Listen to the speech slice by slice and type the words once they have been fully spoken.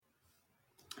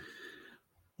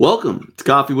Welcome to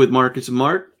Coffee with Marcus and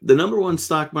Mark, the number one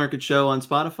stock market show on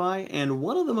Spotify and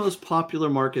one of the most popular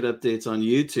market updates on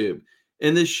YouTube.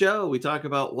 In this show, we talk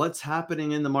about what's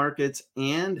happening in the markets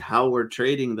and how we're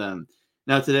trading them.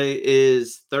 Now, today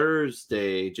is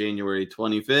Thursday, January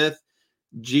 25th.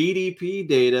 GDP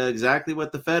data, exactly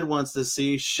what the Fed wants to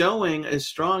see, showing a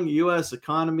strong U.S.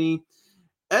 economy.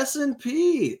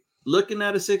 S&P looking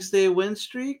at a 6-day win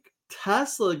streak.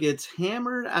 Tesla gets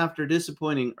hammered after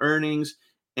disappointing earnings,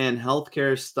 and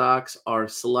healthcare stocks are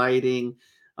sliding,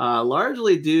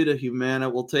 largely due to Humana.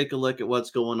 We'll take a look at what's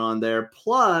going on there.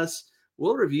 Plus,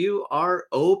 we'll review our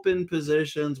open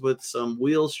positions with some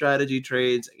wheel strategy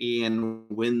trades and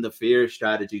win the fear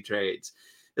strategy trades.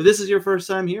 If this is your first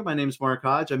time here, my name is Mark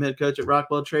Hodge. I'm head coach at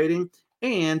Rockwell Trading.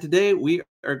 And today we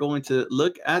are going to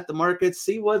look at the markets,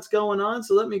 see what's going on.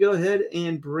 So let me go ahead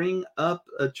and bring up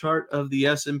a chart of the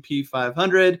S&P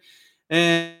 500.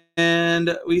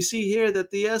 And we see here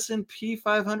that the S&P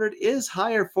 500 is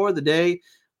higher for the day,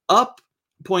 up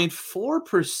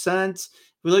 0.4%. If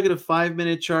we look at a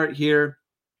 5-minute chart here,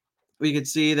 we can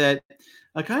see that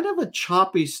a kind of a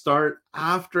choppy start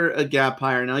after a gap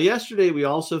higher. Now, yesterday we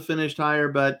also finished higher,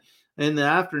 but in the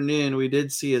afternoon, we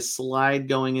did see a slide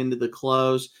going into the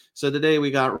close. So today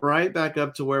we got right back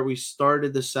up to where we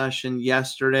started the session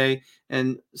yesterday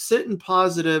and sitting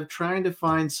positive, trying to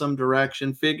find some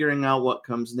direction, figuring out what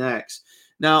comes next.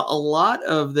 Now, a lot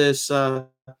of this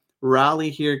rally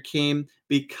here came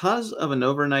because of an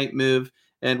overnight move.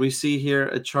 And we see here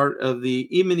a chart of the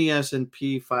E-mini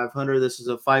S&P 500. This is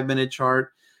a 5-minute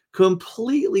chart,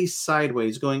 completely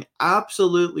sideways, going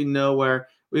absolutely nowhere.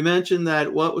 We mentioned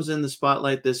that what was in the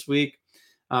spotlight this week,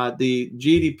 the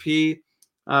GDP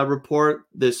report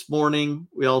this morning.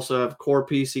 We also have core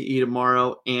PCE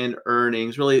tomorrow and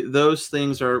earnings. Really, those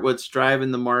things are what's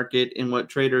driving the market and what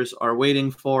traders are waiting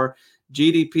for.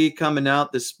 GDP coming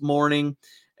out this morning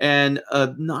and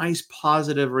a nice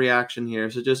positive reaction here.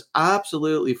 So just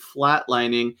absolutely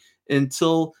flatlining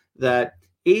until that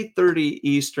 8:30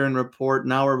 Eastern report,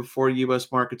 an hour before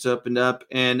U.S. markets opened up.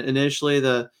 And initially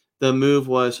the move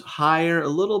was higher, a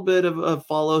little bit of a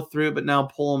follow through, but now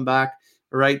pulling back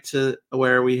right to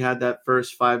where we had that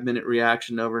first 5-minute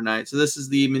reaction overnight. So this is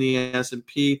the mini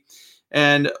S&P.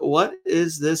 And what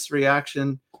is this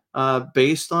reaction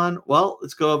based on? Well,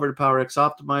 let's go over to PowerX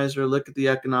Optimizer, look at the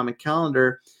economic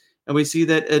calendar, and we see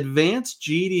that advanced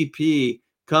GDP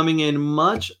coming in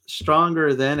much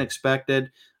stronger than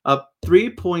expected, up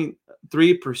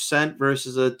 3.3%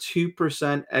 versus a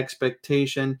 2%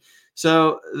 expectation.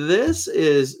 So this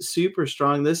is super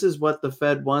strong. This is what the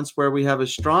Fed wants, where we have a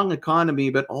strong economy,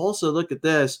 but also look at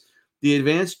this, the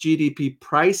advanced GDP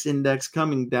price index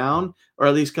coming down, or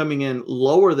at least coming in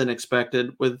lower than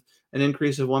expected, with an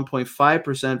increase of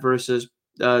 1.5% versus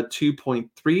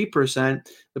 2.3%.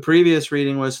 The previous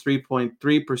reading was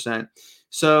 3.3%.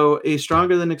 So a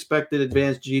stronger than expected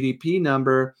advanced GDP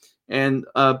number, and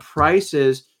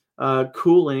prices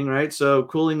cooling, right? So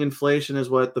cooling inflation is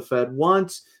what the Fed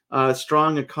wants.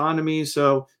 Strong economy,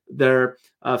 so their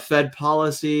Fed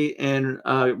policy and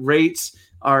rates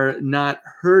are not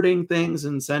hurting things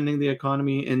and sending the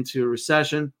economy into a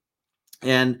recession.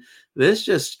 And this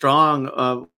just strong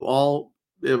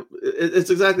it's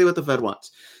exactly what the Fed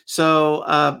wants.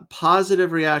 So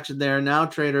positive reaction there. Now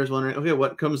traders wondering, okay,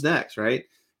 what comes next, right?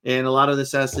 And a lot of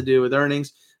this has to do with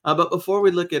earnings. But before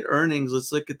we look at earnings,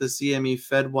 let's look at the CME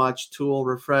Fed Watch tool,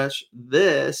 refresh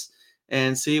this,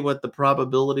 and see what the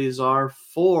probabilities are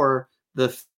for the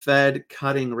Fed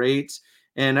cutting rates.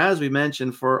 And as we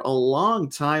mentioned, for a long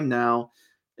time now,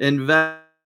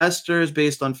 investors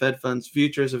based on Fed funds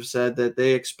futures have said that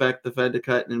they expect the Fed to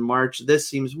cut in March. This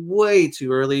seems way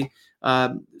too early,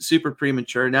 super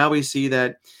premature. Now we see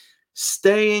that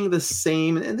staying the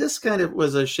same, and this kind of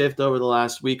was a shift over the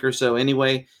last week or so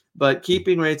anyway, but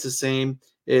keeping rates the same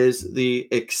is the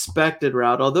expected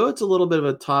route, although it's a little bit of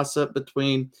a toss-up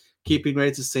between keeping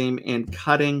rates the same and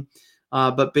cutting.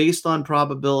 But based on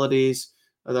probabilities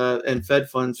and Fed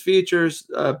funds futures,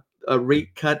 a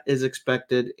rate cut is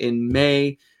expected in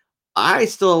May. I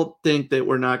still think that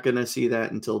we're not going to see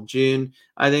that until June.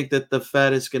 I think that the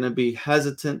Fed is going to be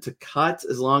hesitant to cut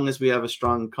as long as we have a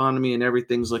strong economy and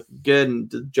everything's looking good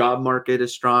and the job market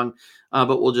is strong,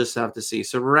 but we'll just have to see.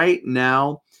 So right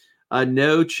now,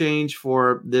 no change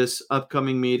for this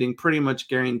upcoming meeting, pretty much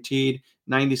guaranteed,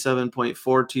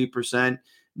 97.42%.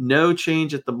 No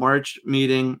change at the March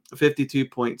meeting,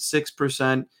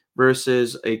 52.6%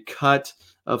 versus a cut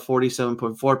of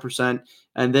 47.4%.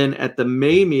 And then at the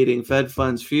May meeting, Fed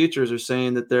funds futures are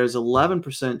saying that there's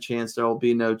 11% chance there will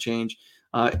be no change,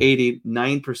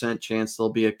 89% chance there'll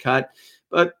be a cut.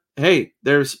 But hey,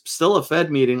 there's still a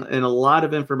Fed meeting and a lot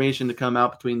of information to come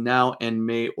out between now and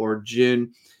May or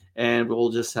June. And we'll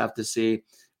just have to see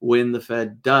when the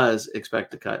Fed does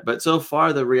expect to cut. But so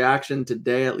far, the reaction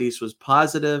today, at least, was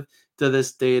positive to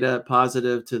this data,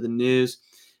 positive to the news.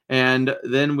 And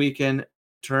then we can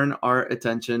turn our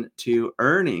attention to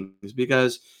earnings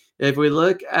because if we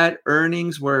look at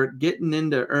earnings, we're getting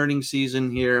into earnings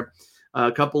season here.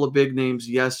 A couple of big names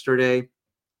yesterday.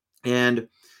 And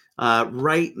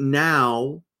right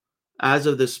now, as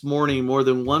of this morning, more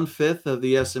than one fifth of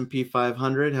the S&P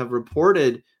 500 have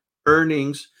reported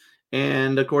earnings,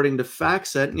 and according to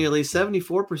FactSet, nearly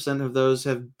 74% of those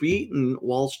have beaten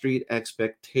Wall Street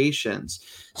expectations.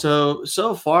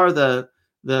 So far,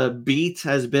 the beat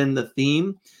has been the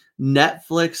theme.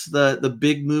 Netflix, the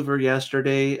big mover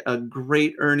yesterday, a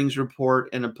great earnings report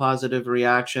and a positive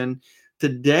reaction.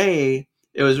 Today,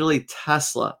 it was really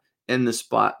Tesla in the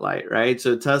spotlight, right?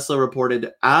 So Tesla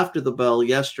reported after the bell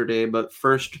yesterday, but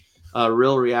first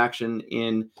real reaction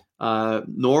in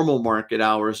normal market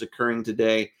hours occurring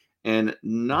today, and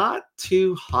not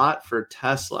too hot for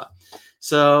Tesla.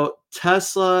 So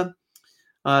Tesla,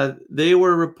 they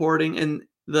were reporting, and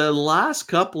the last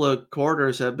couple of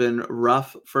quarters have been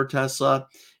rough for Tesla.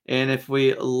 And if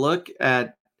we look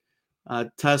at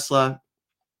Tesla,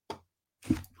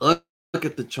 look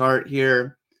at the chart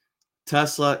here.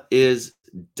 Tesla is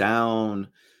down.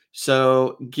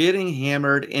 So getting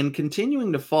hammered and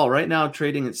continuing to fall right now,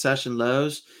 trading at session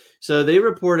lows. So they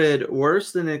reported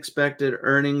worse than expected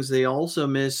earnings. They also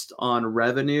missed on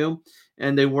revenue,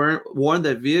 and they weren't warned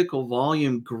that vehicle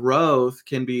volume growth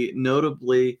can be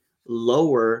notably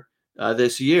lower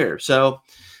this year. So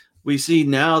we see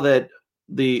now that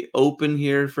the open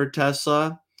here for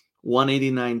Tesla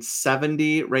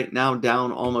 189.70 right now,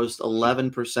 down almost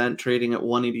 11%, trading at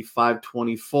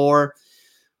 185.24.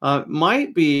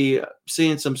 Might be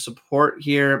seeing some support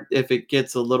here if it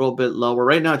gets a little bit lower.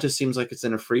 Right now, it just seems like it's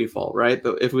in a free fall, right?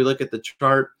 But if we look at the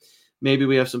chart, maybe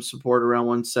we have some support around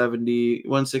 170,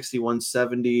 160,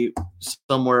 170,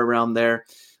 somewhere around there.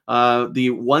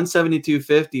 The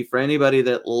 172.50 for anybody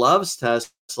that loves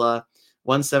Tesla,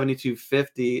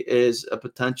 172.50 is a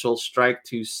potential strike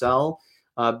to sell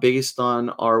based on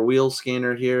our wheel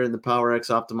scanner here in the PowerX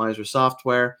Optimizer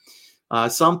software.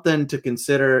 Something to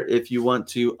consider if you want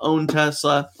to own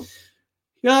Tesla.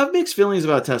 Yeah, I have mixed feelings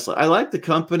about Tesla. I like the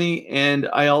company, and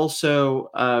I also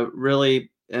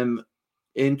really am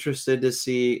interested to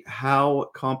see how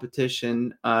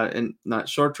competition, and not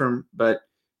short term, but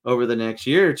over the next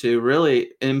year or two,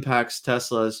 really impacts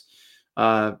Tesla's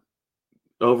uh,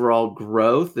 overall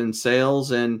growth and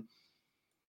sales. And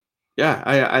yeah,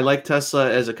 I like Tesla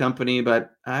as a company,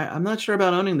 but I'm not sure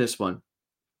about owning this one.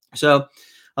 So,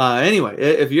 anyway,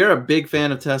 if you're a big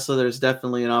fan of Tesla, there's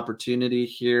definitely an opportunity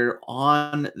here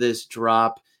on this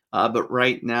drop. But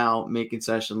right now, making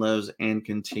session lows and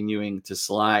continuing to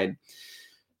slide.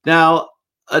 Now,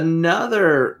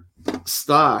 another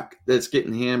stock that's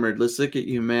getting hammered. Let's look at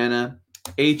Humana.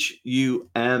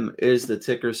 HUM is the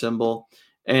ticker symbol.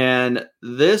 And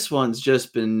this one's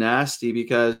just been nasty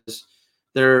because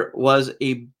there was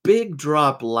a big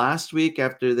drop last week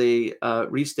after they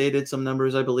restated some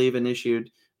numbers, I believe, and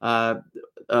issued uh,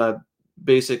 uh,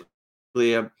 basically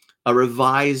a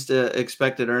revised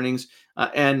expected earnings.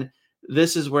 And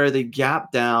this is where they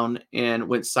gapped down and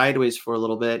went sideways for a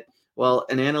little bit. Well,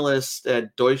 an analyst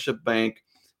at Deutsche Bank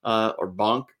or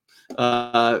Bank,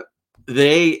 uh,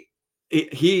 they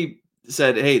he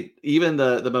said, "Hey, even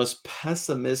the most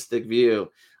pessimistic view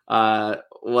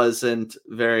wasn't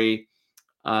very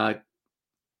uh,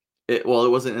 it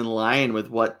wasn't in line with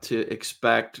what to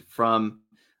expect from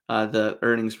the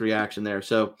earnings reaction there.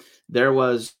 So there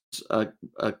was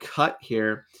a cut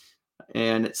here,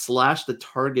 and it slashed the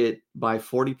target by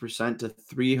 40% to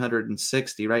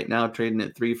 360. Right now, trading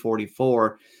at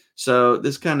 344. So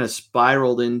this kind of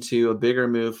spiraled into a bigger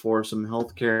move for some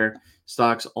healthcare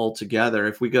stocks altogether.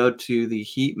 If we go to the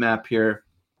heat map here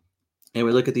and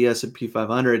we look at the S&P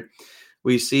 500,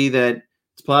 we see that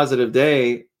it's a positive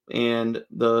day and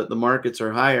the markets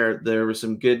are higher. There was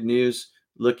some good news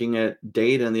looking at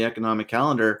data in the economic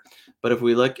calendar. But if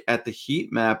we look at the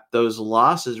heat map, those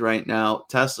losses right now,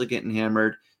 Tesla getting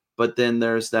hammered, but then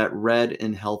there's that red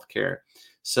in healthcare.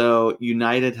 So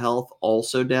United Health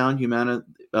also down, Humana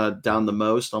down the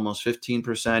most, almost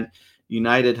 15%.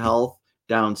 United Health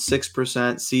down 6%,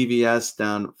 CVS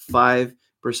down 5%,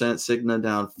 Cigna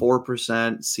down 4%,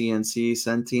 CNC,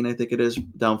 Centene, I think it is,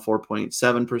 down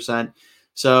 4.7%.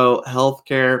 So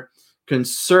healthcare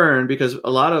concern because a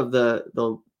lot of the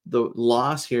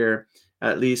loss here,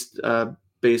 at least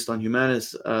based on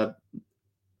Humana's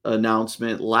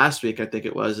announcement last week, I think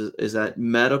it was, is that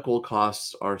medical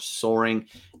costs are soaring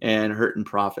and hurting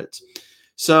profits.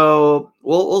 So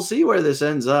we'll see where this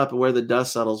ends up and where the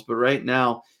dust settles. But right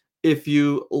now, if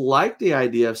you like the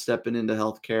idea of stepping into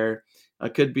healthcare,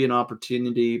 could be an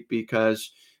opportunity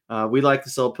because we like to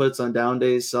sell puts on down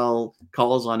days, sell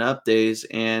calls on up days.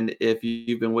 And if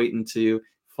you've been waiting to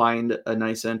find a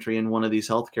nice entry in one of these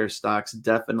healthcare stocks,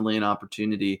 definitely an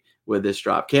opportunity with this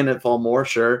drop. Can it fall more?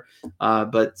 Sure.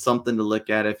 But something to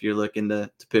look at if you're looking to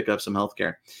pick up some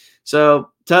healthcare. So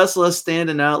Tesla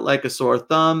standing out like a sore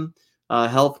thumb.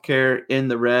 Healthcare in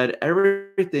the red.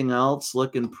 Everything else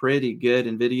looking pretty good.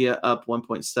 Nvidia up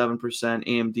 1.7%,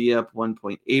 AMD up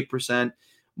 1.8%.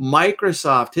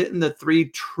 Microsoft hitting the 3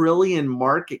 trillion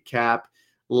market cap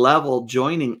level,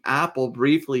 joining Apple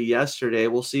briefly yesterday.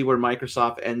 We'll see where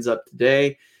Microsoft ends up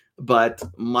today, but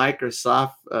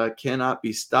Microsoft cannot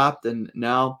be stopped, and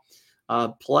now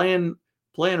playing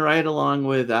right along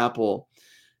with Apple.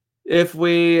 If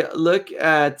we look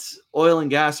at oil and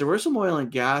gas, there were some oil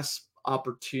and gas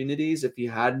opportunities if you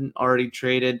hadn't already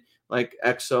traded, like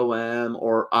XOM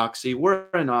or Oxy. We're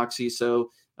in Oxy,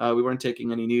 so we weren't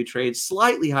taking any new trades.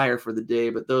 Slightly higher for the day,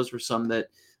 but those were some that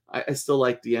I still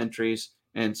like the entries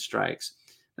and strikes.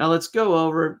 Now let's go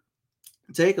over,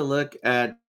 take a look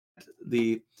at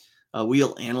the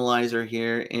wheel analyzer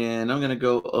here, and I'm going to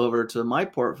go over to my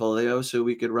portfolio so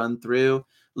we could run through,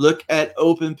 look at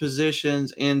open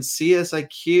positions and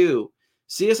CSIQ.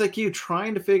 CSIQ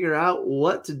trying to figure out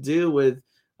what to do with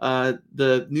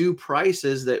the new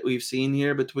prices that we've seen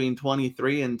here between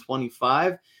 23 and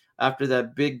 25 after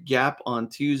that big gap on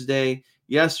Tuesday.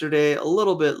 Yesterday, a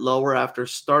little bit lower after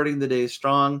starting the day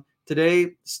strong.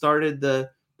 Today started the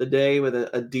day with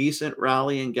a decent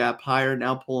rally and gap higher,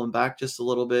 now pulling back just a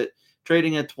little bit,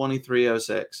 trading at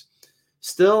 23.06.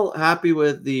 Still happy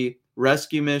with the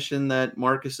rescue mission that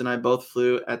Marcus and I both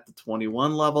flew at the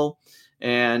 21 level,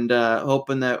 and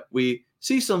hoping that we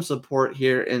see some support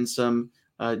here and some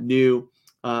new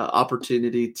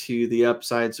opportunity to the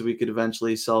upside so we could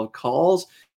eventually sell calls.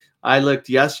 I looked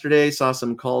yesterday, saw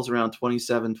some calls around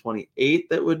 27, 28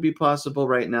 that would be possible.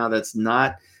 Right now, that's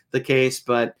not the case,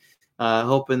 but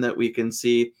hoping that we can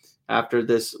see after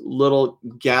this little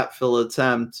gap fill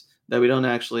attempt that we don't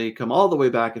actually come all the way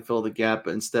back and fill the gap,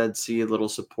 but instead see a little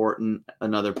support and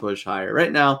another push higher.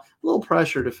 Right now, a little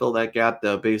pressure to fill that gap,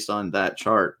 though, based on that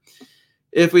chart.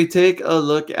 If we take a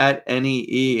look at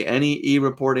NEE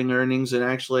reporting earnings, and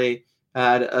actually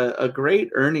had a great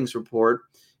earnings report.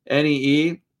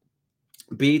 NEE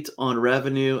beat on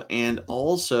revenue and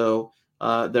also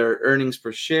their earnings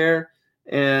per share.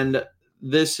 And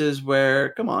this is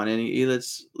where, come on, NEE,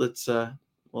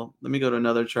 well, let me go to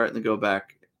another chart and then go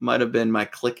back. Might have been my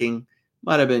clicking,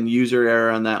 might have been user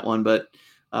error on that one, but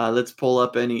let's pull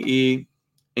up NEE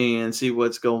and see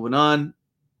what's going on.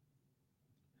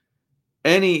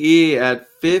 NEE at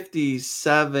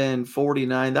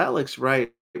 57.49, that looks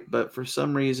right, but for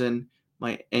some reason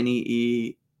my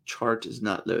NEE chart is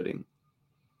not loading.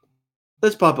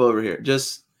 Let's pop over here,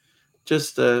 just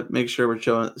to make sure we're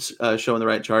showing the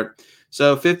right chart.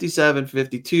 So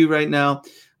 57.52 right now.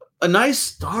 A nice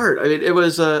start. I mean, it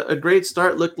was a great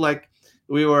start. Looked like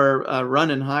we were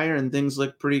running higher, and things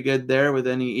looked pretty good there with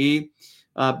NEE.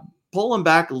 Pulling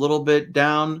back a little bit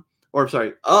down, or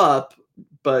sorry, up,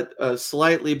 but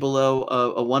slightly below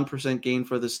a 1% gain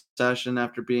for the session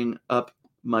after being up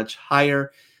much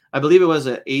higher. I believe it was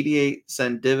an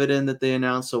 88-cent dividend that they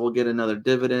announced, so we'll get another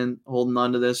dividend holding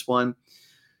on to this one.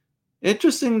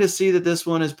 Interesting to see that this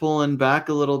one is pulling back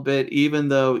a little bit, even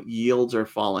though yields are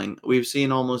falling. We've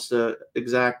seen almost a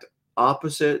exact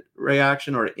opposite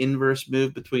reaction or inverse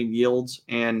move between yields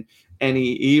and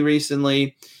NEE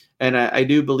recently. And I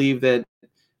do believe that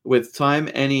with time,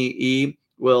 NEE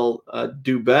will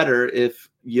do better if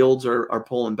yields are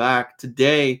pulling back.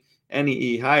 Today,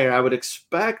 NEE higher. I would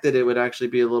expect that it would actually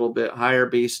be a little bit higher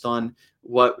based on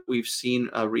what we've seen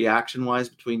reaction-wise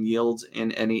between yields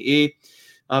and NEE.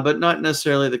 But not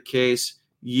necessarily the case.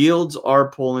 Yields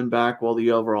are pulling back while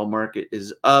the overall market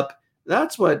is up.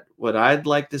 That's what I'd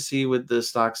like to see with the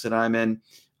stocks that I'm in.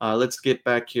 Let's get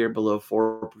back here below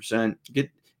 4%.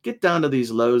 Get down to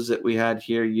these lows that we had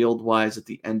here yield-wise at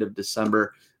the end of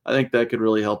December. I think that could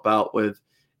really help out with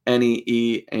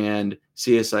NEE and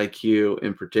CSIQ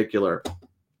in particular.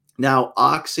 Now,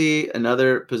 Oxy,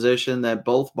 another position that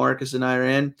both Marcus and I are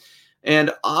in.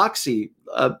 And Oxy,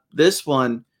 this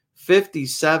one,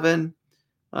 57,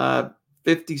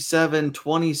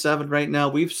 27 right now.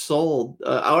 We've sold.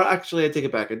 Actually, I take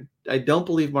it back. I don't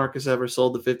believe Marcus ever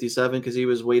sold the 57 because he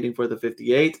was waiting for the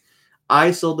 58.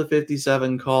 I sold the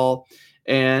 57 call,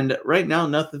 And right now,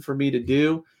 nothing for me to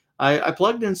do. I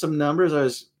plugged in some numbers. I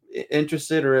was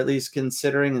interested, or at least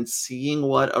considering and seeing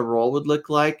what a roll would look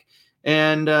like.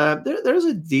 And there's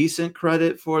a decent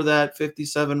credit for that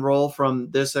 57 roll from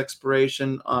this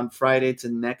expiration on Friday to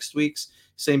next week's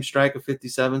same strike of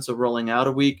 57. So rolling out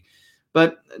a week,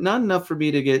 but not enough for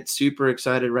me to get super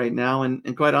excited right now.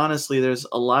 And quite honestly, there's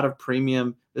a lot of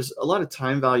premium. There's a lot of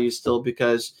time value still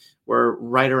because we're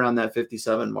right around that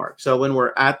 57 mark. So when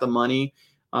we're at the money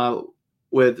uh,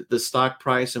 with the stock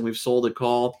price and we've sold a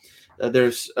call,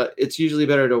 there's it's usually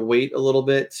better to wait a little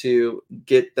bit to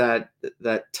get that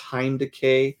time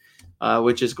decay,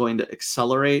 which is going to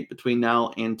accelerate between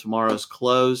now and tomorrow's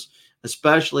close,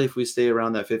 especially if we stay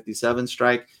around that 57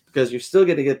 strike, because you're still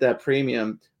going to get that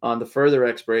premium on the further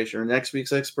expiration or next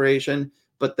week's expiration.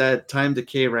 But that time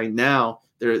decay right now,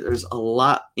 there's a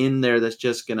lot in there that's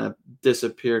just going to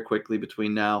disappear quickly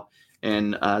between now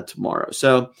and tomorrow.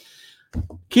 So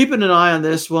keeping an eye on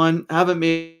this one. Haven't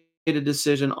made a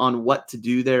decision on what to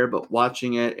do there, but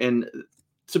watching it. And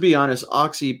to be honest,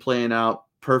 Oxy playing out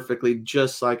perfectly,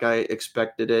 just like I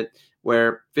expected it,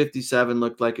 where 57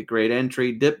 looked like a great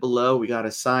entry. Dip below, we got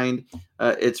assigned.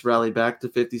 It's rallied back to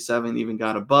 57, even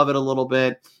got above it a little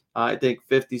bit. I think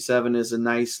 57 is a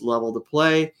nice level to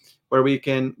play where we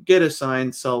can get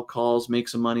assigned, sell calls, make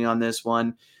some money on this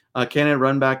one. Can it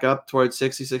run back up towards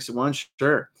 60, 61?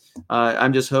 Sure.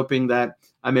 I'm just hoping that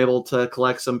I'm able to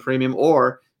collect some premium,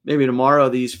 or maybe tomorrow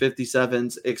these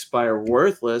 57s expire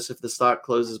worthless if the stock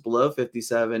closes below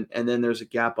 57, and then there's a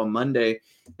gap on Monday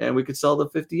and we could sell the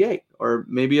 58 or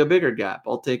maybe a bigger gap.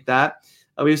 I'll take that.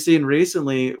 We've seen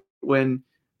recently when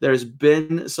there's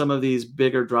been some of these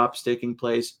bigger drops taking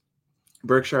place,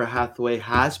 Berkshire Hathaway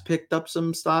has picked up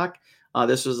some stock.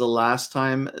 This was the last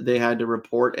time they had to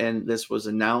report, and this was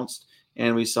announced.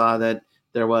 And we saw that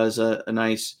there was a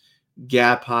nice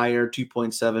gap higher,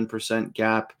 2.7%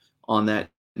 gap on that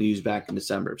news back in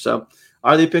December. So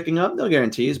are they picking up? No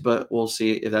guarantees, but we'll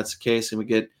see if that's the case and we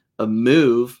get a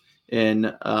move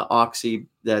in Oxy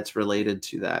that's related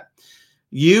to that.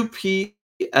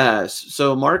 UPS.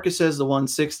 So Marcus has the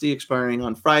 160 expiring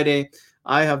on Friday.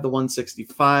 I have the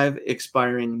 165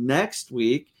 expiring next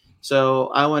week. So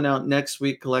I went out next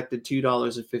week, collected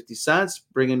 $2.50,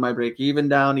 bringing my break even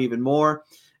down even more.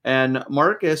 And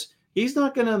Marcus, he's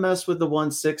not going to mess with the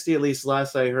 160, at least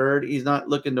last I heard. He's not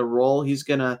looking to roll. He's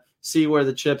going to see where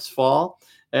the chips fall.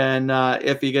 And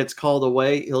if he gets called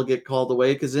away, he'll get called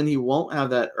away because then he won't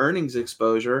have that earnings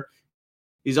exposure.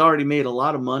 He's already made a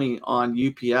lot of money on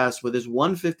UPS with his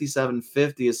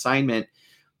 157.50 assignment.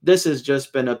 This has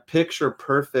just been a picture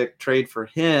perfect trade for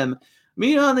him.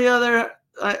 Me on the other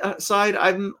side,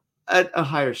 I'm at a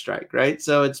higher strike, right?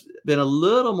 So it's been a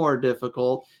little more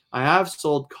difficult. I have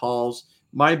sold calls.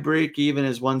 My break even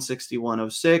is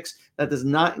 161.06. That does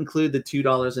not include the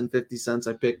 $2.50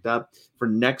 I picked up for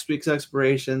next week's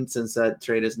expiration, since that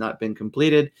trade has not been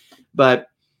completed. But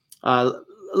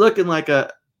looking like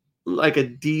a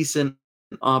decent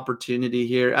opportunity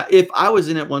here. If I was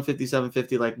in at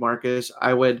 157.50 like Marcus,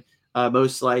 I would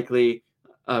most likely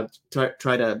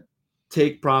try to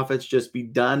take profits, just be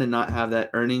done and not have that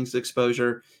earnings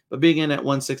exposure. But being in at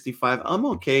 165, I'm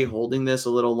okay holding this a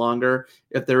little longer.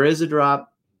 If there is a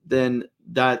drop, then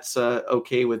that's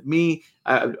okay with me.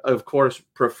 I, of course,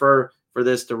 prefer for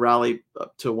this to rally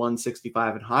up to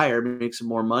 165 and higher, make some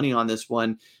more money on this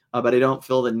one. But I don't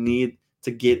feel the need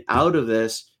to get out of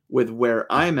this with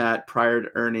where I'm at prior to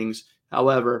earnings.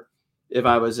 However, if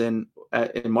I was in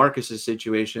Marcus's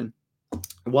situation,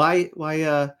 why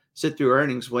sit through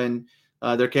earnings when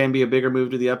there can be a bigger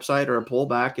move to the upside or a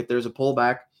pullback? If there's a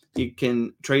pullback, you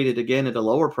can trade it again at a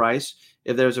lower price.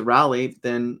 If there's a rally,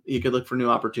 then you could look for new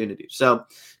opportunities. So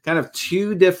kind of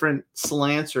two different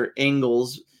slants or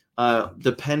angles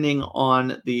depending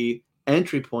on the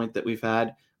entry point that we've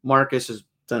had. Marcus has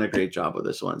done a great job with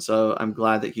this one. So I'm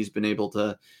glad that he's been able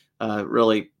to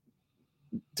really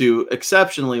do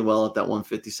exceptionally well at that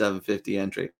 157.50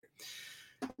 entry.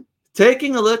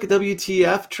 Taking a look at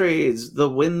WTF trades, the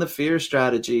win the fear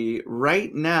strategy.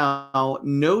 Right now,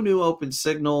 no new open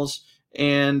signals,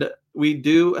 and we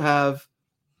do have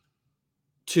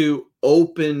two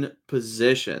open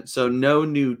positions. So no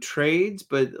new trades,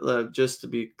 but just to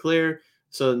be clear,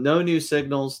 so no new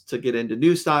signals to get into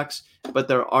new stocks, but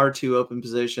there are two open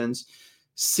positions.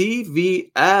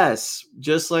 CVS,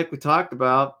 just like we talked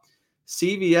about,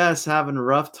 CVS having a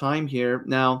rough time here.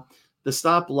 Now, the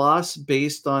stop loss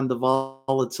based on the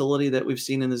volatility that we've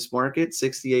seen in this market,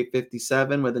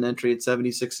 68.57 with an entry at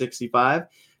 76.65.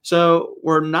 So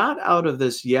we're not out of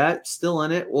this yet, still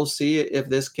in it. We'll see if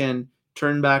this can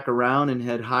turn back around and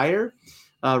head higher.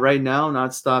 right now,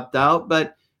 not stopped out.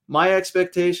 But my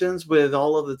expectations with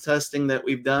all of the testing that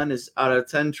we've done is out of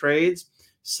 10 trades,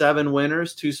 7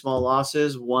 winners, 2 small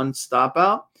losses, 1 stop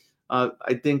out.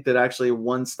 I think that actually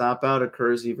 1 stop out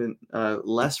occurs even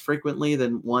less frequently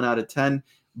than 1 out of 10.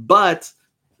 But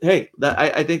hey,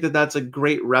 I think that that's a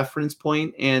great reference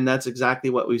point, and that's exactly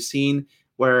what we've seen,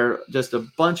 where just a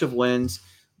bunch of wins,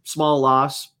 small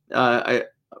loss.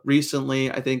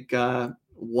 Recently, I think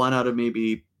 1 out of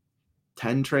maybe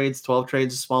 10 trades, 12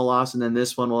 trades, a small loss. And then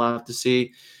this one we'll have to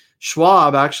see.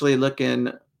 Schwab actually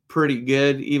looking pretty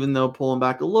good, even though pulling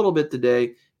back a little bit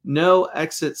today. No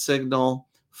exit signal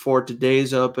for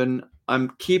today's open.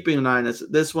 I'm keeping an eye on this.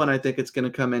 This one, I think it's going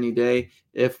to come any day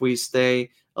if we stay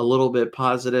a little bit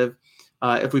positive.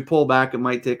 If we pull back, it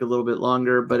might take a little bit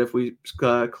longer, but if we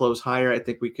close higher, I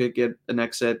think we could get an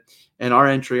exit. And our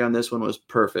entry on this one was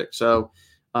perfect. So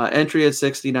entry at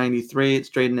 60.93. It's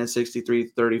trading at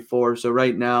 63.34. So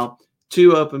right now,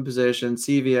 2 open positions,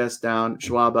 CVS down,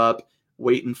 Schwab up,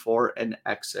 waiting for an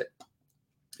exit.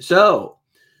 So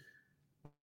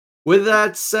with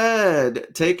that said,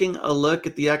 taking a look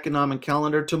at the economic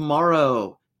calendar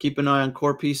tomorrow, keep an eye on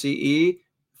core PCE,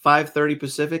 5:30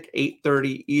 Pacific,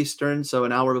 8:30 Eastern, so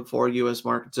an hour before U.S.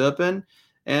 markets open.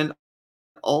 And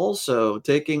also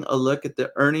taking a look at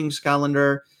the earnings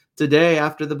calendar today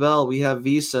after the bell, we have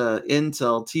Visa,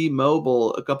 Intel,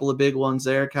 T-Mobile, a couple of big ones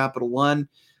there, Capital One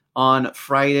on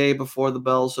Friday before the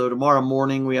bell. So tomorrow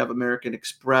morning we have American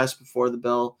Express before the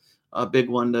bell, a big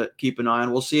one to keep an eye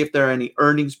on. We'll see if there are any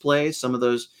earnings plays. Some of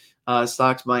those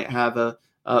stocks might have a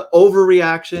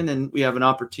overreaction, and we have an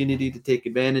opportunity to take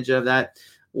advantage of that.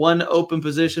 One open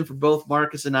position for both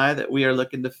Marcus and I that we are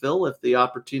looking to fill if the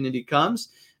opportunity comes,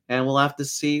 and we'll have to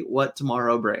see what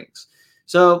tomorrow brings.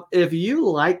 So if you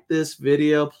like this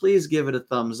video, please give it a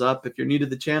thumbs up. If you're new to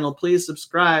the channel, please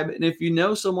subscribe. And if you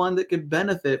know someone that could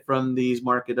benefit from these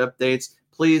market updates,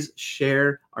 please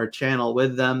share our channel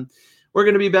with them. We're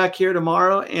going to be back here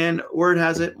tomorrow, and word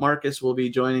has it, Marcus will be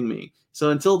joining me.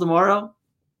 So until tomorrow,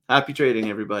 happy trading,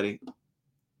 everybody.